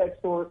January 6th,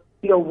 or,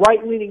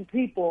 right-leaning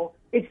people,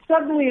 it's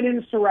suddenly an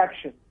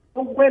insurrection.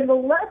 But when the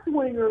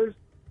left-wingers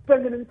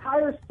spend an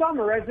entire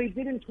summer, as they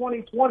did in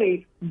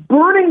 2020,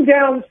 burning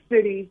down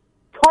cities,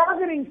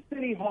 targeting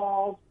city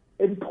halls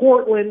in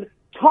Portland,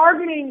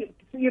 targeting,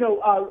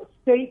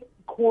 state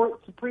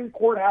court, Supreme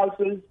Court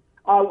houses,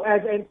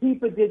 as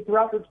Antifa did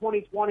throughout the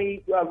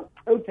 2020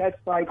 protest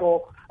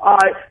cycle,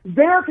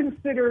 they're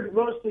considered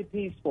mostly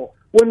peaceful.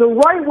 When the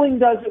right wing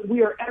does it,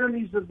 we are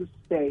enemies of the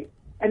state.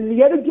 And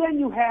yet again,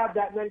 you have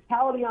that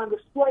mentality on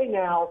display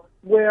now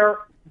where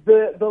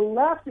the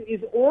left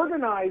is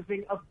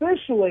organizing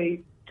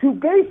officially to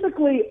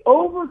basically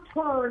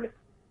overturn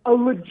a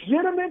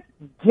legitimate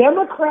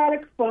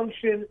democratic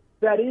function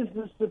that is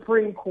the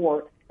Supreme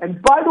Court.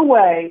 And by the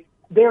way,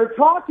 they're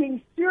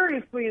talking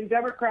seriously in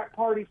Democrat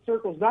Party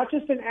circles, not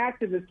just in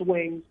activist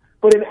wings,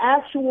 but in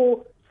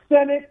actual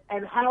Senate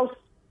and House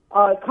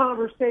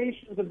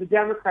conversations of the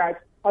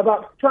Democrats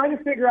about trying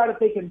to figure out if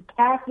they can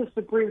pass the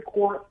Supreme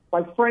Court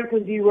like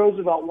Franklin D.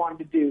 Roosevelt wanted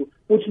to do,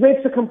 which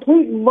makes a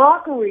complete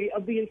mockery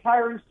of the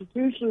entire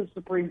institution of the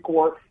Supreme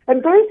Court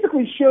and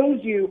basically shows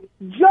you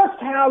just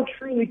how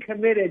truly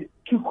committed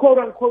to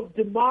quote-unquote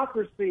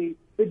democracy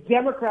the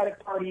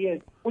Democratic Party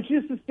is, which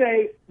is to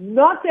say,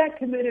 not that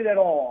committed at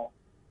all.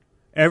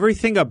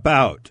 Everything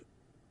about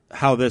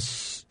how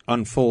this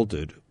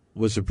unfolded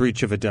was a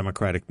breach of a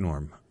democratic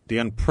norm. the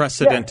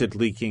unprecedented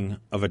leaking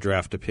of a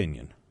draft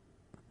opinion,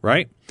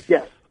 right?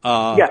 Yes.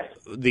 Yes.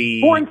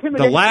 The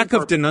lack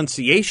of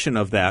denunciation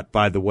of that,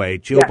 by the way,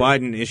 Joe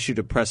Biden issued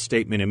a press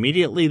statement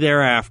immediately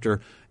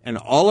thereafter, and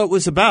all it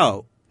was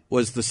about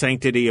was the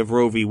sanctity of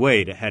Roe v.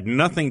 Wade. It had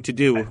nothing to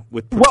do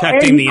with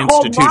protecting the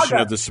institution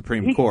of the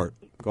Supreme Court.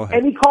 Go ahead.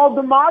 And he called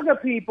the MAGA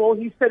people.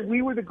 He said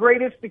we were the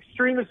greatest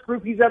extremist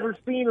group he's ever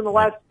seen in the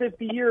last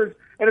 50 years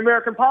in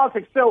American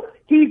politics. So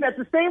he's at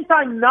the same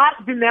time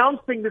not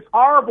denouncing this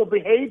horrible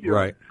behavior,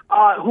 right.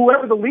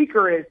 Whoever the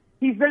leaker is.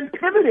 He's then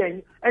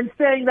pivoting and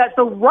saying that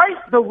the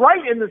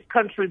right in this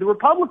country, the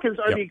Republicans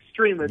are the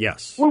extremists.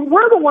 Yes. When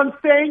we're the ones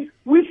saying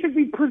we should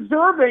be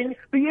preserving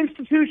the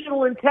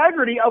institutional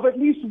integrity of at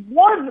least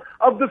one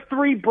of the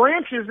three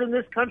branches in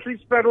this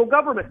country's federal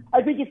government.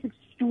 I think it's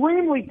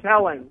extremely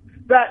telling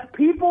that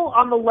people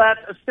on the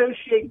left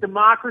associate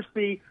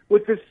democracy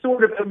with this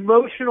sort of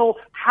emotional,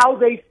 how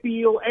they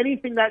feel,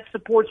 anything that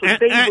supports what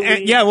they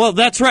believe. Yeah, well,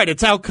 that's right.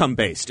 It's outcome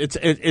based.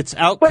 It's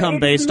outcome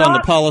based on the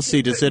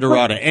policy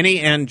desiderata.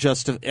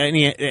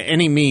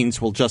 Any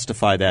means will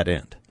justify that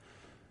end.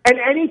 And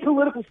any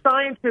political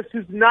scientist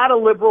who's not a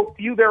liberal,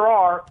 few there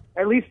are,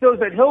 at least those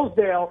at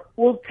Hillsdale,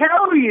 will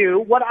tell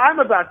you what I'm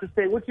about to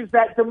say, which is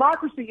that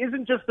democracy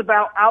isn't just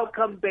about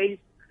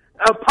outcome-based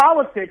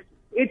politics.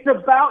 It's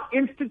about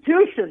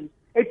institutions.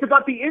 It's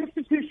about the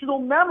institutional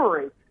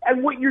memory.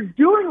 And what you're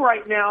doing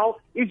right now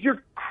is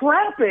you're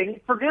crapping,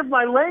 forgive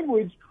my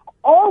language,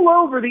 all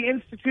over the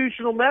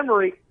institutional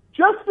memory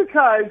just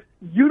because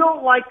you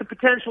don't like the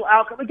potential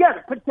outcome. Again,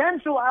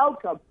 potential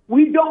outcome.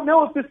 We don't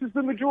know if this is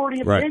the majority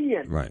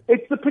opinion. Right.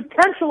 It's the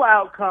potential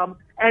outcome,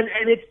 and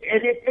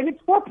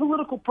it's for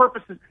political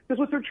purposes. Because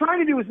what they're trying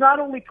to do is not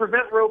only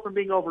prevent Roe from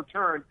being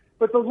overturned,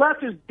 but the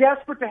left is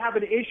desperate to have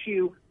an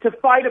issue to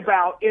fight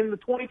about in the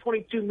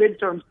 2022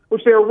 midterms,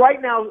 which they are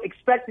right now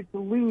expected to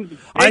lose bigly.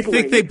 I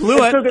think they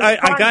blew it. So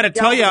I got to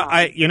tell you,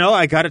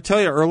 I got to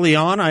tell you, early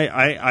on,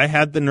 I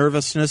had the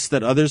nervousness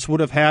that others would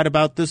have had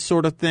about this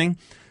sort of thing.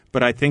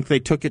 But I think they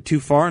took it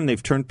too far, and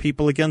they've turned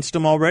people against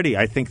them already.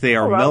 I think they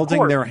are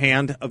melding their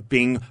hand of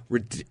being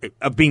crazy.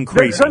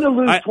 They're going to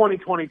lose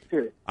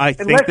 2022. I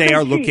think they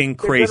are looking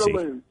crazy.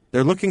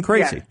 They're looking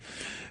crazy.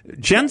 Yes.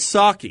 Jen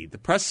Psaki, the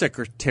press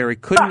secretary,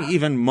 couldn't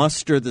even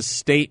muster the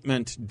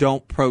statement,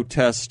 "Don't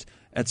protest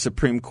at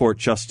Supreme Court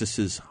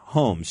justices'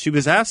 homes." She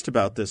was asked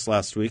about this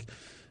last week.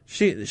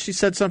 She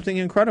said something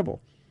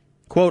incredible.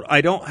 Quote,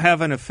 "I don't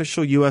have an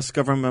official U.S.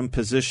 government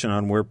position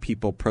on where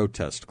people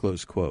protest,"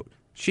 close quote.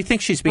 She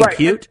thinks she's being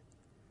cute?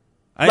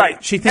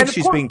 She thinks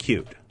she's being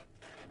cute.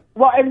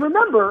 Well, and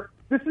remember,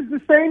 this is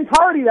the same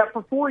party that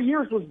for 4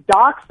 years was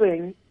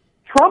doxing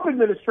Trump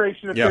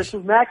administration officials.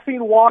 Yes.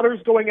 Maxine Waters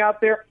going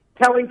out there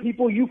telling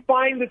people, you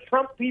find the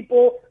Trump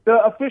people,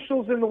 the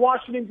officials in the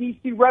Washington,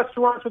 D.C.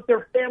 restaurants with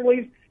their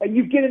families, and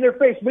you get in their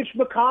face. Mitch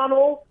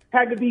McConnell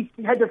had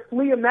to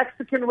flee a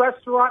Mexican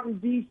restaurant in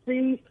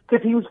D.C.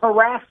 because he was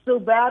harassed so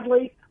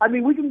badly. I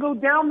mean, we can go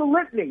down the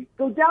litany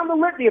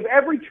of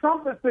every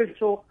Trump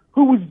official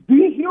who was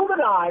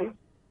dehumanized,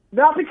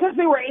 not because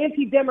they were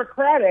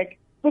anti-democratic,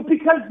 but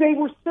because they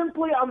were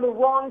simply on the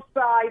wrong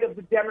side of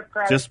the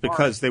Democratic Just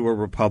because Party. they were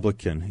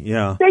Republican,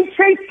 yeah. They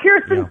chased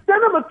Kirsten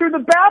Sinema through the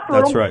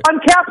bathroom on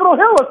Capitol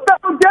Hill, a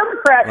fellow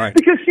Democrat,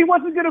 because she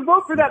wasn't going to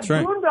vote for that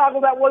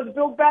boondoggle that was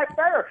Build Back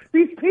Better.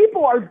 These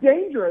people are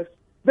dangerous.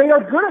 They're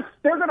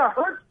gonna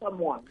hurt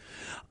someone.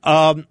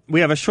 We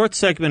have a short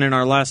segment in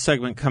our last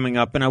segment coming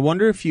up, and I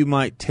wonder if you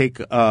might take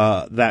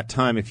that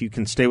time, if you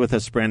can stay with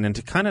us, Brandon,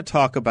 to kind of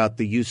talk about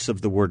the use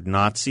of the word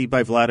Nazi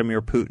by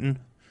Vladimir Putin.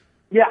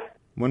 Yeah.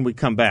 When we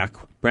come back,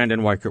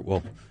 Brandon Weichert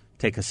will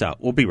take us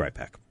out. We'll be right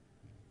back.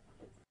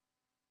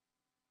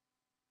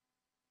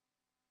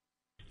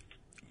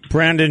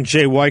 Brandon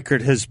J.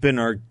 Weichert has been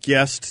our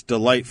guest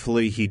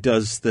delightfully. He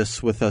does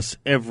this with us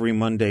every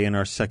Monday in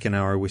our second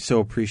hour. We so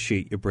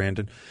appreciate you,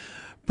 Brandon.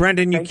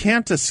 Brandon, you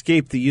can't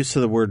escape the use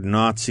of the word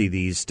Nazi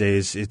these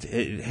days.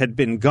 It had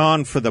been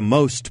gone for the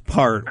most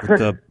part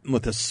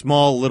with a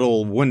small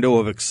little window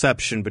of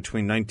exception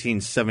between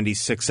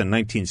 1976 and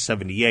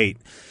 1978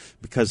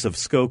 because of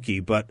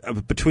Skokie. But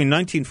between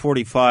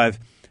 1945,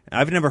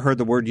 I've never heard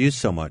the word used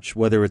so much,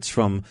 whether it's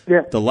from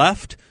the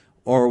left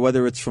or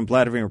whether it's from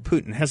Vladimir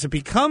Putin. Has it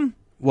become,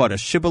 a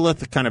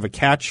shibboleth, a kind of a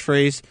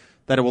catchphrase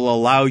that it will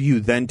allow you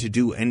then to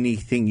do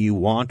anything you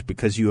want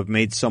because you have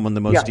made someone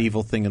the most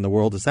evil thing in the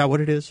world? Is that what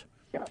it is?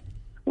 Yeah.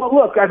 Well,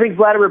 look, I think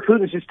Vladimir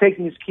Putin is just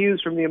taking his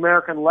cues from the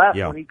American left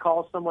when he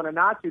calls someone a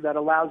Nazi. That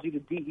allows you to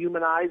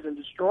dehumanize and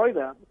destroy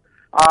them.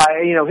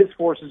 His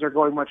forces are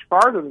going much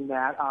farther than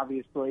that,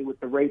 obviously, with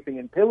the raping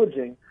and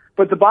pillaging.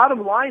 But the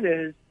bottom line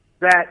is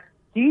that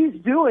he's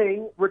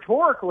doing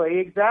rhetorically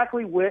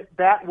exactly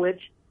that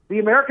which the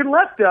American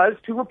left does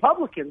to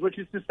Republicans, which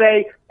is to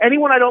say,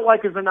 anyone I don't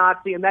like is a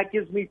Nazi, and that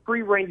gives me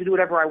free rein to do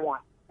whatever I want.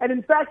 And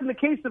in fact, in the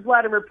case of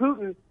Vladimir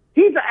Putin,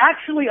 he's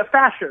actually a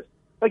fascist.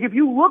 Like, if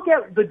you look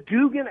at the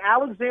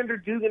Alexander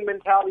Dugin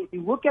mentality, if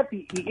you look at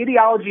the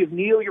ideology of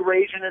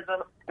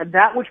neo-Eurasianism and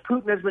that which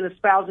Putin has been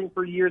espousing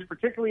for years,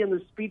 particularly in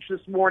the speech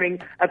this morning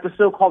at the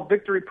so-called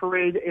victory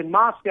parade in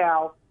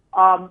Moscow,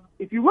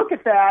 if you look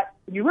at that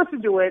and you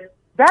listen to it,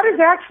 that is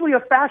actually a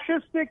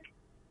fascistic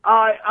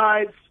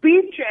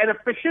speech and a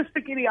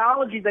fascistic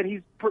ideology that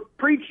he's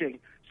preaching.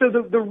 So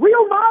the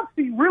real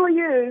Nazi really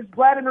is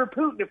Vladimir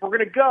Putin. If we're going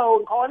to go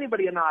and call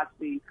anybody a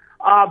Nazi,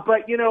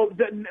 but he's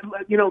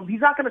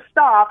not going to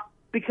stop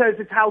because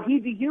it's how he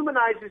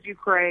dehumanizes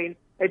Ukraine.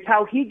 It's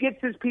how he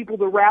gets his people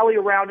to rally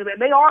around him,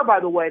 and they are, by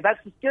the way. That's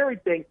the scary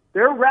thing.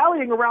 They're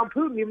rallying around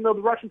Putin, even though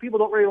the Russian people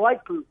don't really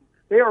like Putin.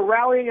 They are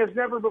rallying as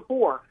never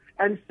before,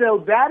 and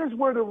so that is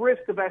where the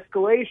risk of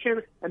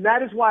escalation, and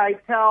that is why I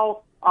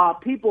tell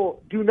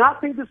people, do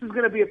not think this is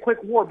going to be a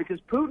quick war, because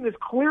Putin is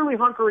clearly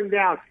hunkering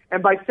down.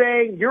 And by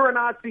saying, you're a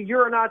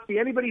Nazi,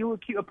 anybody who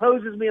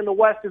opposes me in the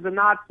West is a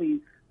Nazi,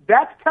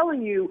 that's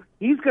telling you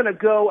he's going to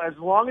go as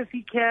long as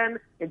he can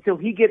until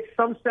he gets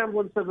some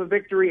semblance of a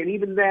victory. And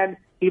even then,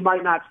 he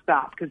might not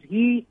stop, because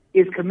he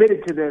is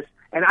committed to this.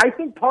 And I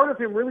think part of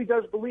him really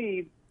does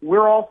believe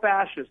we're all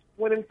fascists,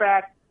 when in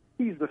fact,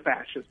 he's the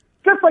fascist.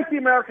 Just like the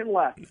American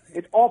left.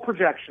 It's all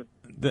projection.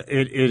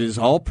 It is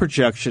all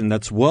projection.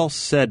 That's well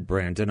said,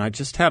 Brandon. I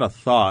just had a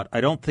thought.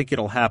 I don't think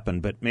it'll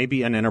happen, but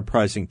maybe an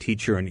enterprising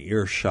teacher in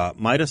earshot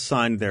might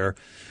assign their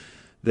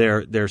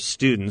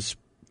students,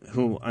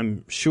 who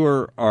I'm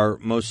sure are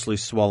mostly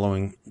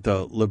swallowing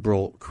the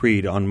liberal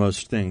creed on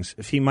most things,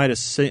 if he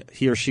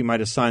or she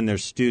might assign their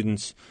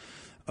students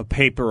a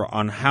paper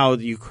on how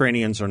the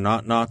Ukrainians are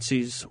not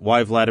Nazis,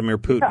 why Vladimir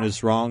Putin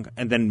is wrong,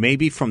 and then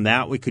maybe from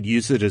that we could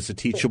use it as a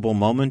teachable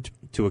moment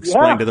to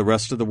explain to the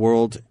rest of the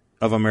world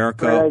of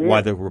America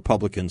why the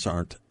Republicans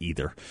aren't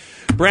either.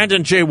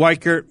 Brandon J.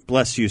 Weichert,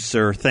 bless you,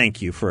 sir.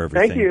 Thank you for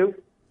everything. Thank you.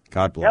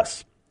 God bless.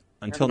 Yep.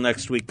 Until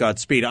next week,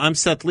 Godspeed. I'm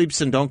Seth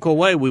Leibson. Don't go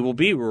away. We will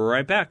be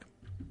right back.